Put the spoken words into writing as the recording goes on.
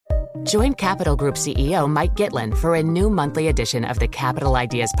Join Capital Group CEO Mike Gitlin for a new monthly edition of the Capital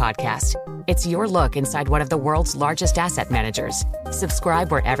Ideas Podcast. It's your look inside one of the world's largest asset managers.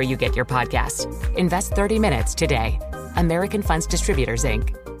 Subscribe wherever you get your podcasts. Invest 30 minutes today. American Funds Distributors,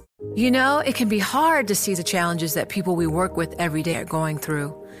 Inc. You know, it can be hard to see the challenges that people we work with every day are going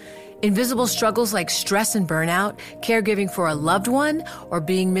through. Invisible struggles like stress and burnout, caregiving for a loved one, or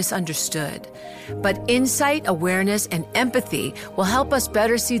being misunderstood. But insight, awareness, and empathy will help us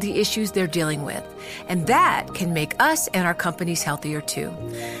better see the issues they're dealing with. And that can make us and our companies healthier too.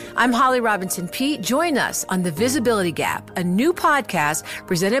 I'm Holly Robinson Peete. Join us on The Visibility Gap, a new podcast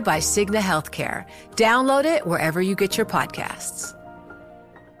presented by Cigna Healthcare. Download it wherever you get your podcasts.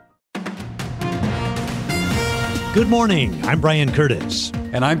 Good morning. I'm Brian Curtis.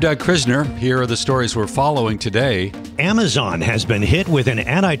 And I'm Doug Krisner. Here are the stories we're following today. Amazon has been hit with an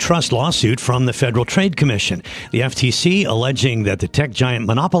antitrust lawsuit from the Federal Trade Commission. The FTC alleging that the tech giant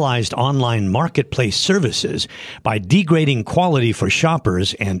monopolized online marketplace services by degrading quality for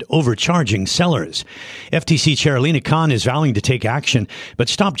shoppers and overcharging sellers. FTC Chair Lina Khan is vowing to take action, but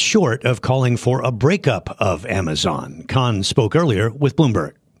stopped short of calling for a breakup of Amazon. Khan spoke earlier with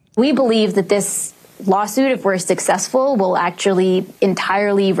Bloomberg. We believe that this lawsuit, if we're successful, will actually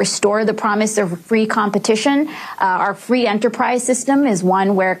entirely restore the promise of free competition. Our free enterprise system is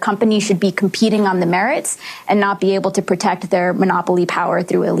one where companies should be competing on the merits and not be able to protect their monopoly power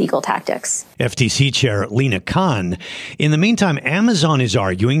through illegal tactics. FTC Chair Lina Khan. In the meantime, Amazon is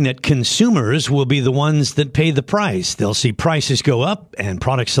arguing that consumers will be the ones that pay the price. They'll see prices go up and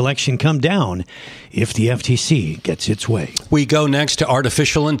product selection come down if the FTC gets its way. We go next to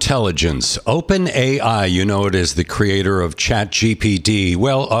artificial intelligence. OpenAI, you know it as the creator of ChatGPT.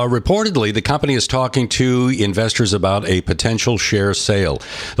 Well, reportedly, the company is talking to investors about a potential share sale.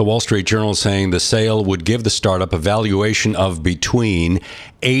 The Wall Street Journal saying the sale would give the startup a valuation of between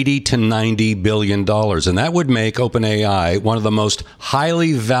 $80 to $90 billion. And that would make OpenAI one of the most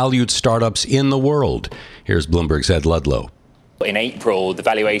highly valued startups in the world. Here's Bloomberg's Ed Ludlow. In April, the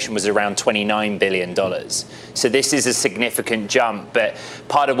valuation was around $29 billion. So this is a significant jump. But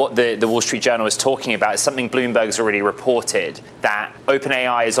part of what the Wall Street Journal is talking about is something Bloomberg's already reported, that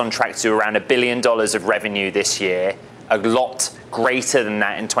OpenAI is on track to do around $1 billion of revenue this year, a lot greater than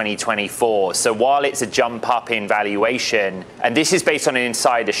that in 2024. So while it's a jump up in valuation, and this is based on an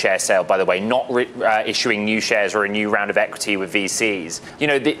insider share sale, by the way, not issuing new shares or a new round of equity with VCs, you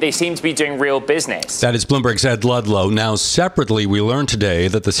know, they seem to be doing real business. That is Bloomberg's Ed Ludlow. Now, separately, we learned today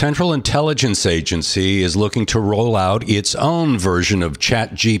that the Central Intelligence Agency is looking to roll out its own version of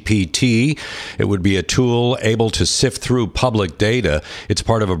ChatGPT. It would be a tool able to sift through public data. It's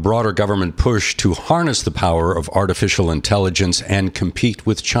part of a broader government push to harness the power of artificial intelligence and compete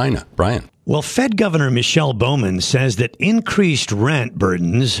with China. Brian. Well, Fed Governor Michelle Bowman says that increased rent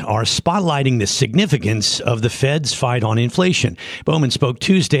burdens are spotlighting the significance of the Fed's fight on inflation. Bowman spoke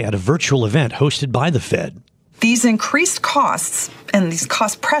Tuesday at a virtual event hosted by the Fed. These increased costs and these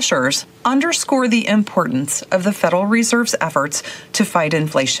cost pressures underscore the importance of the Federal Reserve's efforts to fight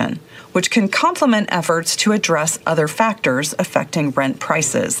inflation, which can complement efforts to address other factors affecting rent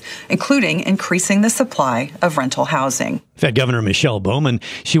prices, including increasing the supply of rental housing. Fed Governor Michelle Bowman,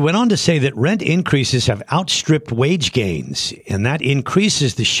 she went on to say that rent increases have outstripped wage gains, and that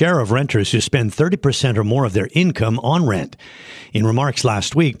increases the share of renters who spend 30% or more of their income on rent. In remarks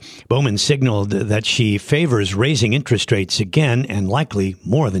last week, Bowman signaled that she favors raising interest rates again and likely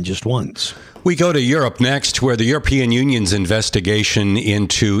more than just once. We go to Europe next, where the European Union's investigation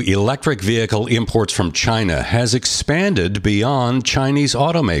into electric vehicle imports from China has expanded beyond Chinese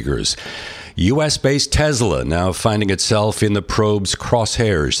automakers. U.S.-based Tesla now finding itself in the probe's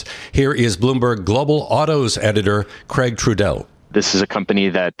crosshairs. Here is Bloomberg Global Autos editor Craig Trudell. This is a company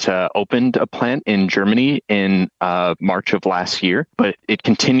that opened a plant in Germany in March of last year, but it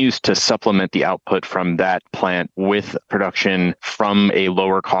continues to supplement the output from that plant with production from a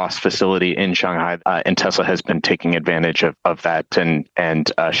lower cost facility in Shanghai. And Tesla has been taking advantage of that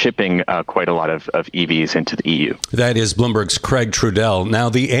and shipping quite a lot of EVs into the EU. That is Bloomberg's Craig Trudell. Now,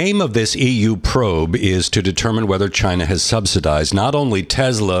 the aim of this EU probe is to determine whether China has subsidized not only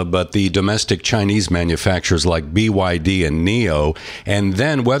Tesla, but the domestic Chinese manufacturers like BYD and NIO, and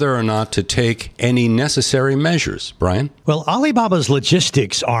then whether or not to take any necessary measures. Brian? Well, Alibaba's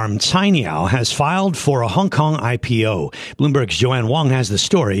logistics arm, Cainiao, has filed for a Hong Kong IPO. Bloomberg's Joanne Wong has the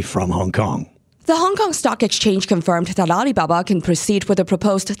story from Hong Kong. The Hong Kong Stock Exchange confirmed that Alibaba can proceed with the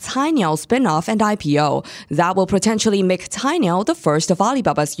proposed Cainiao spin-off and IPO. That will potentially make Cainiao the first of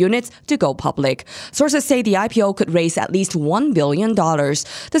Alibaba's units to go public. Sources say the IPO could raise at least $1 billion.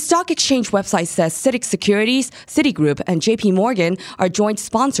 The stock exchange website says CITIC Securities, Citigroup, and JP Morgan are joint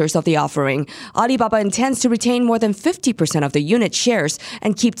sponsors of the offering. Alibaba intends to retain more than 50% of the unit shares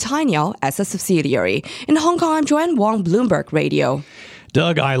and keep Cainiao as a subsidiary. In Hong Kong, I'm Joanne Wong, Bloomberg Radio.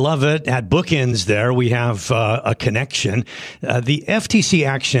 Doug, I love it. At bookends there, we have a connection. The FTC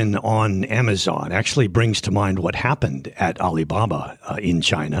action on Amazon actually brings to mind what happened at Alibaba in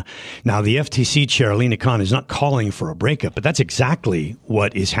China. Now, the FTC chair, Lina Khan, is not calling for a breakup, but that's exactly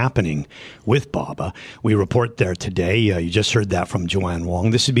what is happening with Baba. We report there today. You just heard that from Joanne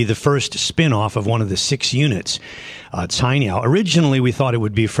Wong. This would be the first spin-off of one of the 6 units, Cainiao. Originally, we thought it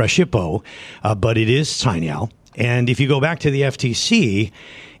would be Freshippo, but it is Cainiao. And if you go back to the FTC,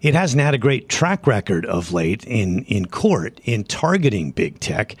 it hasn't had a great track record of late in court in targeting big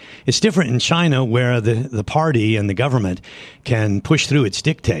tech. It's different in China where the party and the government can push through its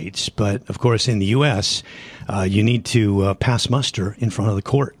dictates. But, of course, in the U.S., you need to pass muster in front of the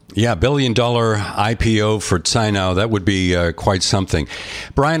court. Yeah, $1 billion IPO for Cainiao. That would be quite something.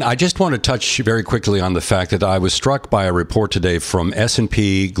 Brian, I just want to touch very quickly on the fact that I was struck by a report today from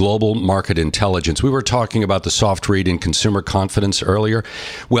S&P Global Market Intelligence. We were talking about the soft read in consumer confidence earlier.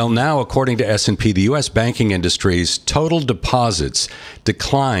 Well, now, according to S&P, the U.S. banking industry's total deposits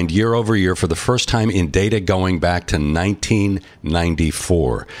declined year over year for the first time in data going back to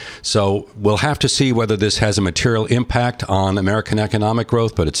 1994. So we'll have to see whether this has a material impact on American economic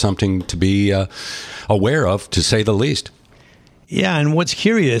growth, but it's something to be aware of, to say the least. Yeah, and what's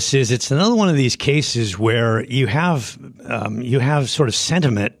curious is it's another one of these cases where you have sort of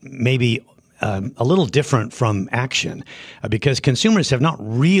sentiment maybe a little different from action because consumers have not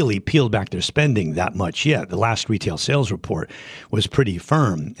really peeled back their spending that much yet. The last retail sales report was pretty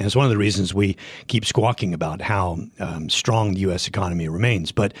firm. And it's one of the reasons we keep squawking about how strong the U.S. economy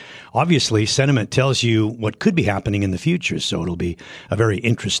remains. But obviously, sentiment tells you what could be happening in the future. So it'll be a very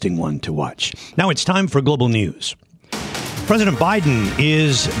interesting one to watch. Now it's time for Global News. President Biden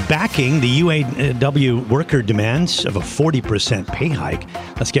is backing the UAW worker demands of a 40% pay hike.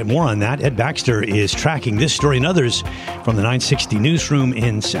 Let's get more on that. Ed Baxter is tracking this story and others from the 960 newsroom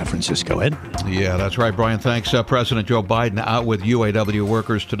in San Francisco. Ed? Yeah, that's right, Brian. Thanks. President Joe Biden out with UAW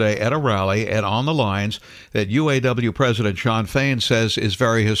workers today at a rally and on the lines that UAW President Shawn Fain says is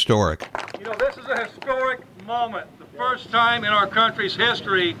very historic. You know, this is a historic moment. The first time in our country's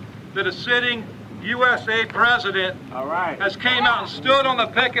history that a sitting USA president has came out and stood on the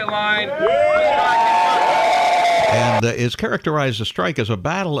picket line. And it's characterized the strike as a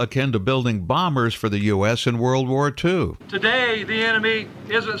battle akin to building bombers for the U.S. in World War II. Today, the enemy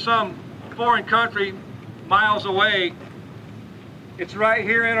isn't some foreign country miles away. It's right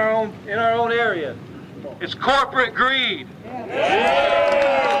here in our own area. It's corporate greed.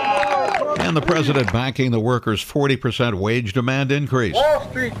 And the president backing the workers' 40% wage demand increase. Wall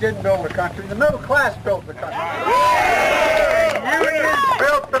Street didn't build the country. The middle class built the country. Unions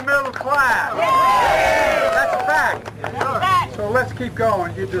built the middle class. That's a fact. So let's keep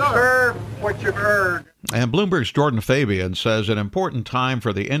going. You deserve what you've earned. And Bloomberg's Jordan Fabian says an important time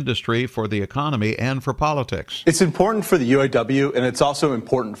for the industry, for the economy, and for politics. It's important for the UAW, and it's also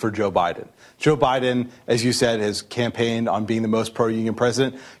important for Joe Biden. Joe Biden, as you said, has campaigned on being the most pro-union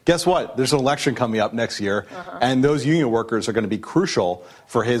president. Guess what? There's an election coming up next year, and those union workers are going to be crucial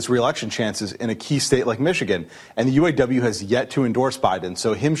for his reelection chances in a key state like Michigan. And the UAW has yet to endorse Biden.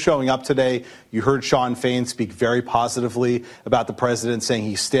 So him showing up today, you heard Shawn Fain speak very positively about the president, saying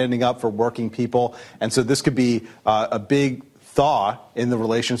he's standing up for working people. And so this could be a big thaw in the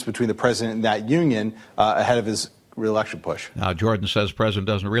relations between the president and that union ahead of his re-election push. Now, Jordan says the president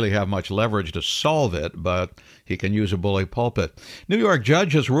doesn't really have much leverage to solve it, but he can use a bully pulpit. New York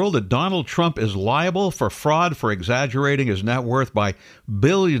judge has ruled that Donald Trump is liable for fraud for exaggerating his net worth by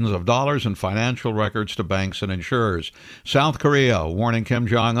billions of dollars in financial records to banks and insurers. South Korea warning Kim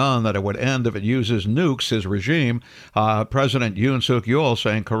Jong-un that it would end if it uses nukes, his regime. President Yoon Suk-yeol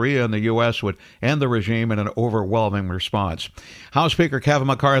saying Korea and the U.S. would end the regime in an overwhelming response. House Speaker Kevin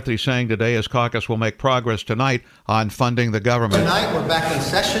McCarthy saying today his caucus will make progress tonight on funding the government. Tonight we're back in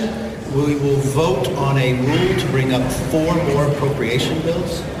session. We will vote on a rule to bring up 4 more appropriation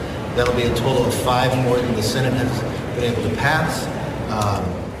bills. That'll be a total of 5 more than the Senate has been able to pass.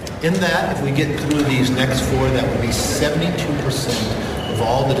 In that, if we get through these next 4, that will be 72% of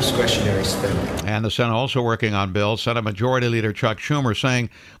all the discretionary spending. And the Senate also working on bills. Senate Majority Leader Chuck Schumer saying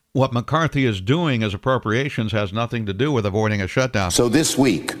what McCarthy is doing as appropriations has nothing to do with avoiding a shutdown. So this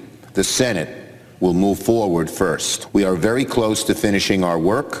week, the Senate will move forward first. We are very close to finishing our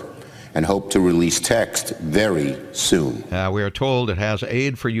work and hope to release text very soon. We are told it has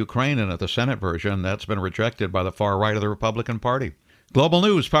aid for Ukraine in it, the Senate version. That's been rejected by the far right of the Republican Party. Global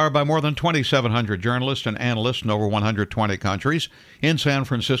News, powered by more than 2,700 journalists and analysts in over 120 countries. In San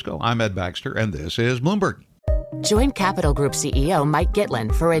Francisco, I'm Ed Baxter, and this is Bloomberg. Join Capital Group CEO Mike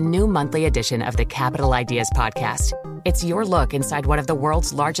Gitlin for a new monthly edition of the Capital Ideas Podcast. It's your look inside one of the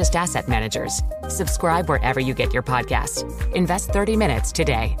world's largest asset managers. Subscribe wherever you get your podcasts. Invest 30 minutes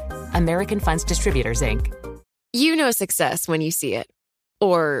today. American Funds Distributors, Inc. You know success when you see it.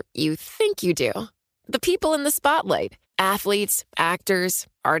 Or you think you do. The people in the spotlight. Athletes, actors,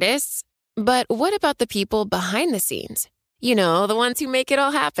 artists. But what about the people behind the scenes? You know, the ones who make it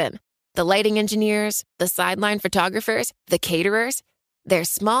all happen. The lighting engineers, the sideline photographers, the caterers. They're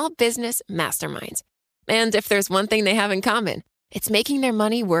small business masterminds. And if there's one thing they have in common, it's making their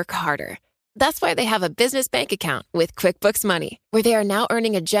money work harder. That's why they have a business bank account with QuickBooks Money, where they are now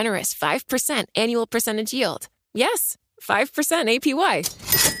earning a generous 5% annual percentage yield. Yes, 5%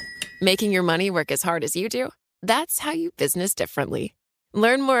 APY. Making your money work as hard as you do? That's how you business differently.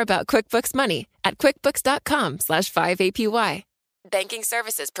 Learn more about QuickBooks Money at quickbooks.com/5APY. Banking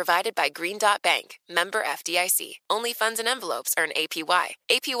services provided by Green Dot Bank, member FDIC. Only funds and envelopes earn APY.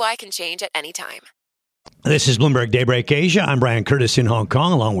 APY can change at any time. This is Bloomberg Daybreak Asia. I'm Brian Curtis in Hong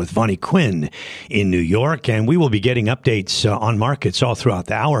Kong, along with Vonnie Quinn in New York. And we will be getting updates on markets all throughout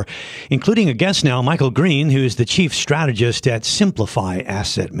the hour, including a guest now, Michael Green, who is the chief strategist at Simplify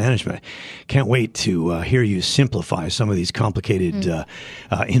Asset Management. Can't wait to hear you simplify some of these complicated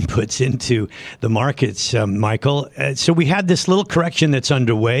inputs into the markets, Michael. So we had this little correction that's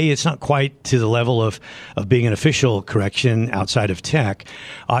underway. It's not quite to the level of being an official correction outside of tech.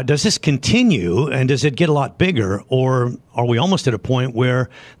 Does this continue, and does it get a lot bigger, or are we almost at a point where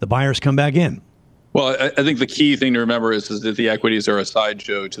the buyers come back in? Well, I think the key thing to remember is that the equities are a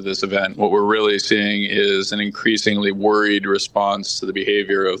sideshow to this event. What we're really seeing is an increasingly worried response to the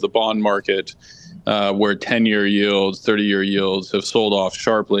behavior of the bond market, where 10-year yields, 30-year yields have sold off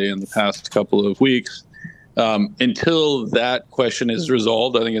sharply in the past couple of weeks. Until that question is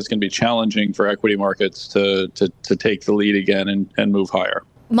resolved, I think it's going to be challenging for equity markets to take the lead again and move higher.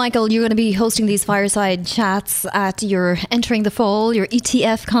 Michael, you're going to be hosting these fireside chats at your Entering the Fall, your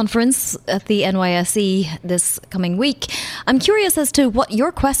ETF conference at the NYSE this coming week. I'm curious as to what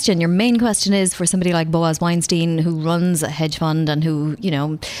your main question is for somebody like Boaz Weinstein, who runs a hedge fund and who,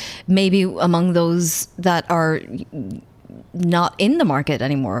 maybe among those that are not in the market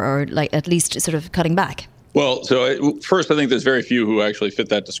anymore, or like at least sort of cutting back. Well, so first, I think there's very few who actually fit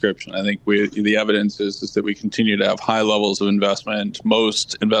that description. I think the evidence is that we continue to have high levels of investment.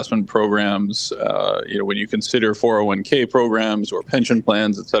 Most investment programs, when you consider 401k programs or pension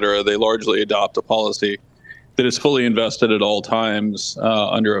plans, et cetera, they largely adopt a policy that is fully invested at all times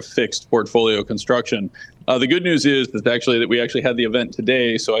under a fixed portfolio construction. The good news is that we actually had the event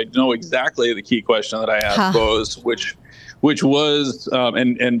today, so I know exactly the key question that I asked Bose, which was,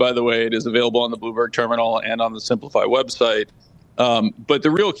 and by the way, it is available on the Bloomberg terminal and on the Simplify website. But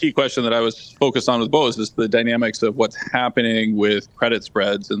the real key question that I was focused on with Bose is the dynamics of what's happening with credit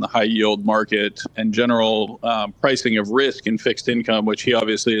spreads in the high yield market and general pricing of risk in fixed income, which he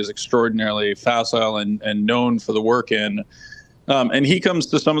obviously is extraordinarily facile and known for the work in. And he comes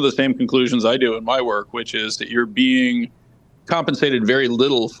to some of the same conclusions I do in my work, which is that you're being compensated very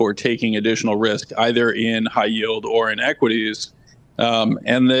little for taking additional risk, either in high yield or in equities,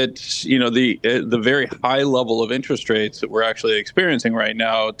 and that the very high level of interest rates that we're actually experiencing right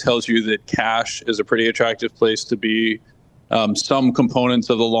now tells you that cash is a pretty attractive place to be. Some components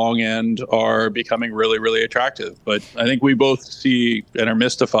of the long end are becoming really, really attractive, but I think we both see and are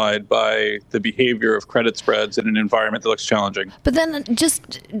mystified by the behavior of credit spreads in an environment that looks challenging. But then,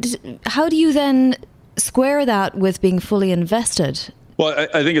 just how do you then square that with being fully invested? Well,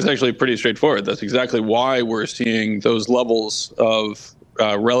 I think it's actually pretty straightforward. That's exactly why we're seeing those levels of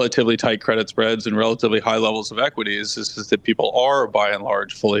relatively tight credit spreads and relatively high levels of equities is that people are, by and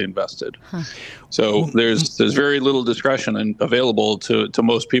large, fully invested. So there's very little discretion available to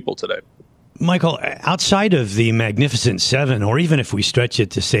most people today. Michael, outside of the Magnificent Seven, or even if we stretch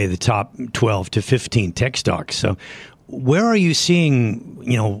it to, say, the top 12 to 15 tech stocks, so where are you seeing,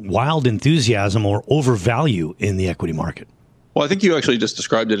 wild enthusiasm or overvalue in the equity market? Well, I think you actually just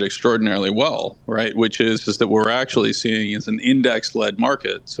described it extraordinarily well, right? Which is that we're actually seeing is an index-led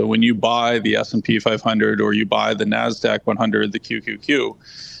market. So when you buy the S&P 500 or you buy the NASDAQ 100, the QQQ,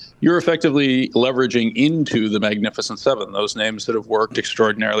 you're effectively leveraging into the Magnificent Seven, those names that have worked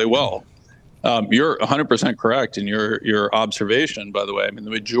extraordinarily well. You're 100% correct in your observation, by the way. I mean,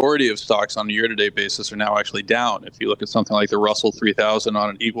 the majority of stocks on a year-to-date basis are now actually down. If you look at something like the Russell 3000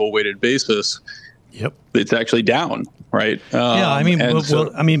 on an equal weighted basis, yep, it's actually down, right? Yeah, I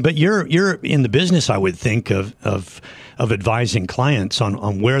mean, but you're in the business, I would think, of advising clients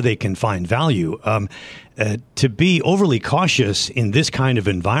on where they can find value. To be overly cautious in this kind of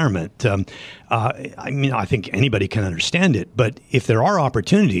environment, I think anybody can understand it. But if there are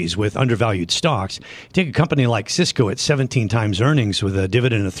opportunities with undervalued stocks, take a company like Cisco at 17 times earnings with a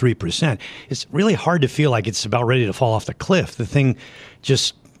dividend of 3%. It's really hard to feel like it's about ready to fall off the cliff. The thing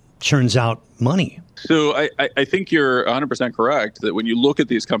just churns out money. So I think you're 100% correct that when you look at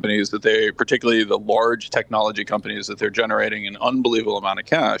these companies, that they, particularly the large technology companies, that they're generating an unbelievable amount of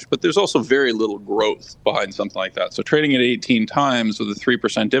cash, but there's also very little growth behind something like that. So trading at 18 times with a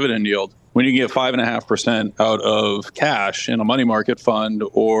 3% dividend yield, when you can get 5.5% out of cash in a money market fund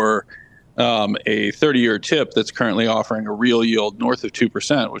or a 30-year tip that's currently offering a real yield north of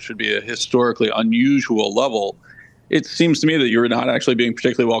 2%, which would be a historically unusual level, it seems to me that you're not actually being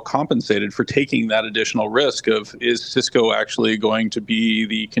particularly well compensated for taking that additional risk of, is Cisco actually going to be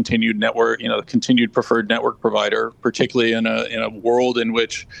the continued network, the continued preferred network provider, particularly in a world in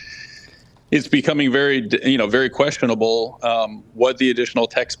which it's becoming very, very questionable what the additional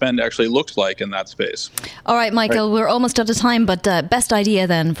tech spend actually looks like in that space. All right, Michael, We're almost out of time, but best idea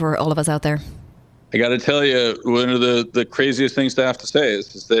then for all of us out there. I got to tell you, one of the craziest things to have to say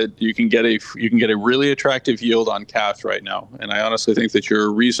is that you can get a really attractive yield on cash right now, and I honestly think that you're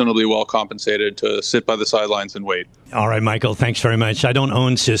reasonably well compensated to sit by the sidelines and wait. All right, Michael, thanks very much. I don't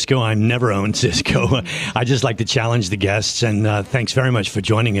own Cisco. I've never owned Cisco. I just like to challenge the guests, and thanks very much for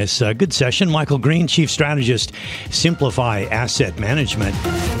joining us. Good session. Michael Green, Chief Strategist, Simplify Asset Management.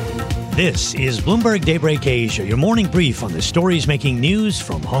 This is Bloomberg Daybreak Asia, your morning brief on the stories making news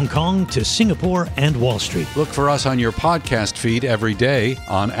from Hong Kong to Singapore and Wall Street. Look for us on your podcast feed every day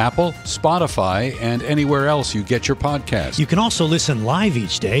on Apple, Spotify, and anywhere else you get your podcast. You can also listen live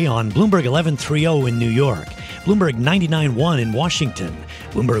each day on Bloomberg 1130 in New York, Bloomberg 99.1 in Washington,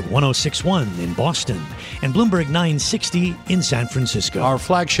 Bloomberg 106.1 in Boston, and Bloomberg 960 in San Francisco. Our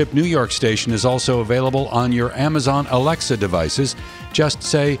flagship New York station is also available on your Amazon Alexa devices. Just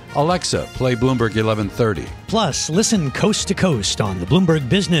say, Alexa, play Bloomberg 1130. Plus, listen coast to coast on the Bloomberg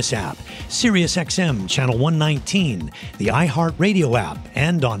Business app, Sirius XM Channel 119, the iHeartRadio app,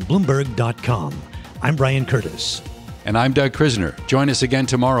 and on Bloomberg.com. I'm Brian Curtis. And I'm Doug Krisner. Join us again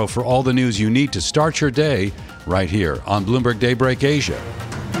tomorrow for all the news you need to start your day right here on Bloomberg Daybreak Asia.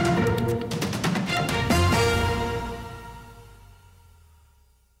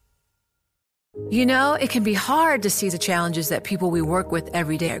 You know, it can be hard to see the challenges that people we work with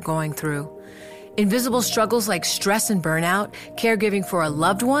every day are going through. Invisible struggles like stress and burnout, caregiving for a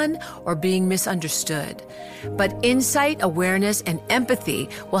loved one, or being misunderstood. But insight, awareness, and empathy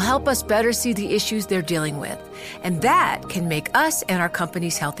will help us better see the issues they're dealing with. And that can make us and our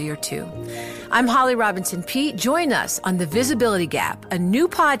companies healthier too. I'm Holly Robinson Peete. Join us on The Visibility Gap, a new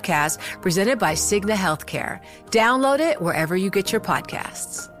podcast presented by Cigna Healthcare. Download it wherever you get your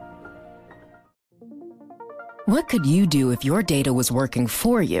podcasts. What could you do if your data was working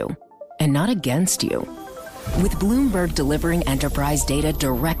for you and not against you? With Bloomberg delivering enterprise data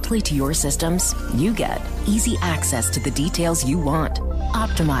directly to your systems, you get easy access to the details you want,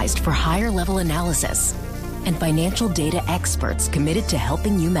 optimized for higher-level analysis, and financial data experts committed to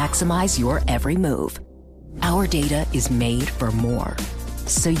helping you maximize your every move. Our data is made for more,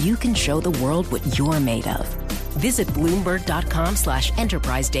 so you can show the world what you're made of. Visit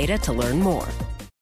Bloomberg.com/enterprise data to learn more.